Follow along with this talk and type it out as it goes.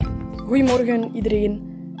Goedemorgen iedereen,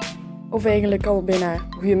 of eigenlijk al bijna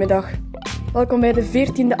goedemiddag. Welkom bij de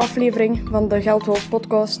 14e aflevering van de Geldwolf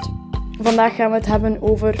podcast. Vandaag gaan we het hebben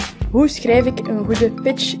over hoe schrijf ik een goede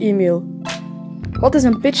pitch-e-mail. Wat is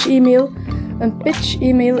een pitch-e-mail? Een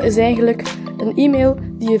pitch-e-mail is eigenlijk een e-mail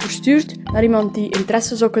die je verstuurt naar iemand die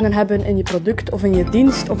interesse zou kunnen hebben in je product of in je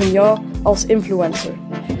dienst of in jou als influencer.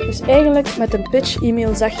 Dus eigenlijk met een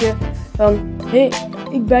pitch-e-mail zeg je van hey,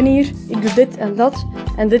 ik ben hier, ik doe dit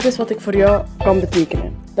en dit is wat ik voor jou kan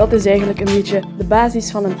betekenen. Dat is eigenlijk een beetje de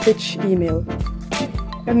basis van een pitch-e-mail.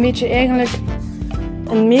 Een beetje eigenlijk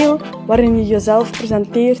een mail waarin je jezelf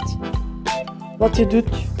presenteert, wat je doet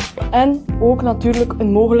en ook natuurlijk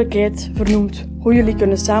een mogelijkheid vernoemt hoe jullie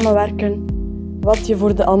kunnen samenwerken, wat je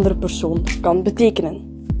voor de andere persoon kan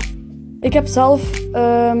betekenen. Ik heb zelf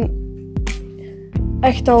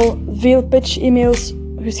echt al veel pitch-e-mails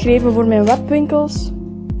geschreven voor mijn webwinkels.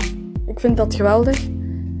 Ik vind dat geweldig,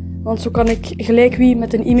 want zo kan ik gelijk wie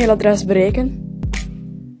met een e-mailadres bereiken.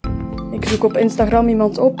 Ik zoek op Instagram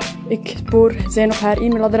iemand op, ik spoor zijn of haar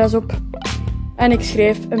e-mailadres op en ik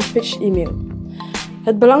schrijf een pitch-e-mail.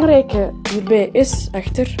 Het belangrijke hierbij is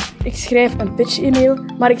echter, ik schrijf een pitch-e-mail,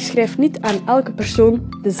 maar ik schrijf niet aan elke persoon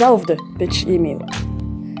dezelfde pitch-e-mail.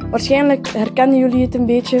 Waarschijnlijk herkennen jullie het een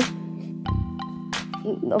beetje,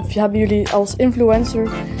 of hebben jullie als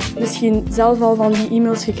influencer misschien zelf al van die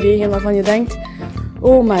e-mails gekregen waarvan je denkt,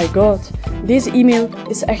 oh my god, deze e-mail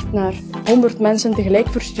is echt naar 100 mensen tegelijk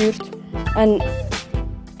verstuurd en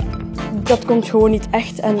dat komt gewoon niet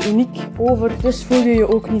echt en uniek over, dus voel je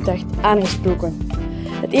je ook niet echt aangesproken.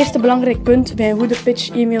 Het eerste belangrijk punt bij een goede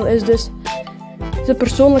pitch-e-mail is dus ze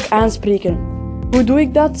persoonlijk aanspreken. Hoe doe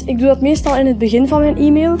ik dat? Ik doe dat meestal in het begin van mijn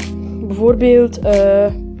e-mail. Bijvoorbeeld,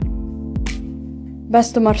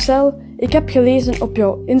 beste Marcel, ik heb gelezen op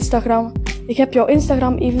jouw Instagram. Ik heb jouw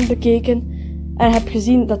Instagram even bekeken en heb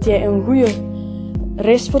gezien dat jij een goede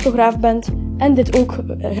reisfotograaf bent en dit ook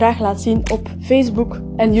graag laat zien op Facebook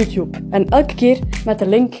en YouTube. En elke keer met de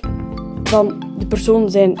link van de persoon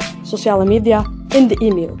zijn sociale media in de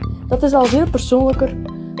e-mail. Dat is al veel persoonlijker,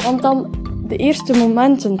 want dan de eerste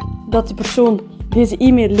momenten dat de persoon deze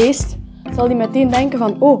e-mail leest, zal hij meteen denken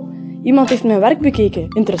van, oh, iemand heeft mijn werk bekeken,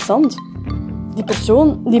 interessant. Die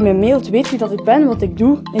persoon die mij mailt weet wie dat ik ben, wat ik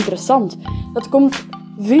doe, interessant. Dat komt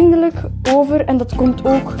vriendelijk over en dat komt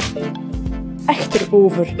ook echter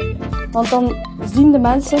over. Want dan zien de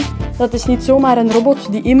mensen, dat is niet zomaar een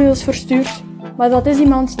robot die e-mails verstuurt, maar dat is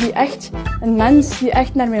iemand die echt, een mens die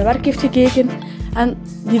echt naar mijn werk heeft gekeken en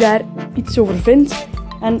die daar iets over vindt.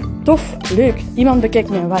 En tof, leuk, iemand bekijkt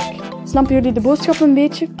mijn werk. Snappen jullie de boodschap een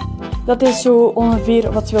beetje? Dat is zo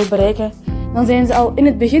ongeveer wat ze wil bereiken. Dan zijn ze al in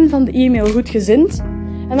het begin van de e-mail goed gezind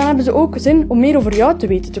en dan hebben ze ook zin om meer over jou te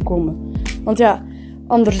weten te komen. Want ja,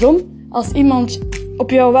 andersom, als iemand op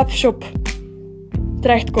jouw webshop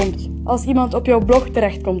terechtkomt, als iemand op jouw blog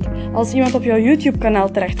terechtkomt, als iemand op jouw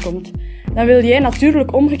YouTube-kanaal terechtkomt, dan wil jij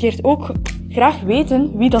natuurlijk omgekeerd ook graag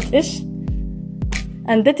weten wie dat is.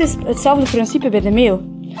 En dit is hetzelfde principe bij de mail.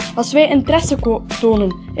 Als wij interesse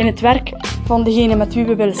tonen in het werk van degene met wie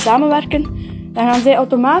we willen samenwerken, dan gaan zij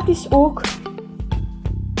automatisch ook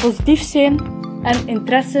positief zijn en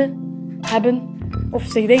interesse hebben of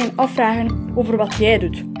zich dingen afvragen over wat jij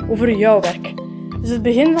doet, over jouw werk. Dus het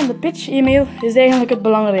begin van de pitch-e-mail is eigenlijk het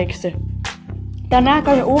belangrijkste. Daarna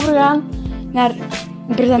kan je overgaan naar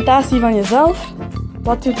een presentatie van jezelf,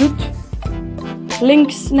 wat je doet,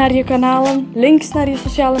 links naar je kanalen, links naar je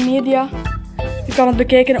sociale media. Je kan het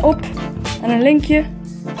bekijken op en een linkje.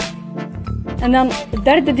 En dan het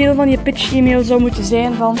derde deel van je pitch-e-mail zou moeten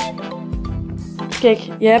zijn van kijk,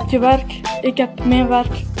 jij hebt je werk, ik heb mijn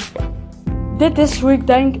werk. Dit is hoe ik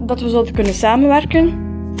denk dat we zouden kunnen samenwerken.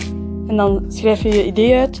 En dan schrijf je je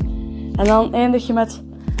idee uit. En dan eindig je met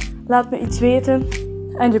laat me iets weten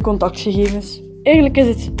en je contactgegevens. Eigenlijk is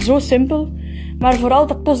het zo simpel, maar vooral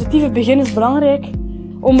dat positieve begin is belangrijk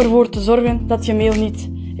om ervoor te zorgen dat je mail niet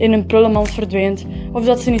in een prullenmand verdwijnt. Of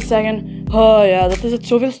dat ze niet zeggen, oh ja, dat is het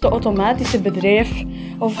zoveelste automatische bedrijf.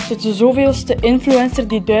 Of het is de zoveelste influencer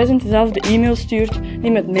die 1000 dezelfde e-mail stuurt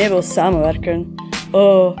die met mij wil samenwerken.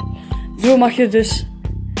 Oh, zo mag je dus...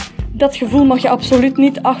 Dat gevoel mag je absoluut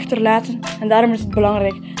niet achterlaten. En daarom is het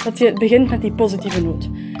belangrijk dat je begint met die positieve noot.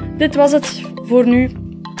 Dit was het voor nu.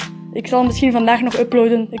 Ik zal misschien vandaag nog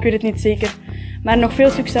uploaden, ik weet het niet zeker. Maar nog veel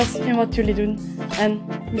succes in wat jullie doen. En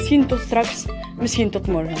misschien tot straks, misschien tot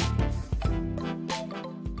morgen.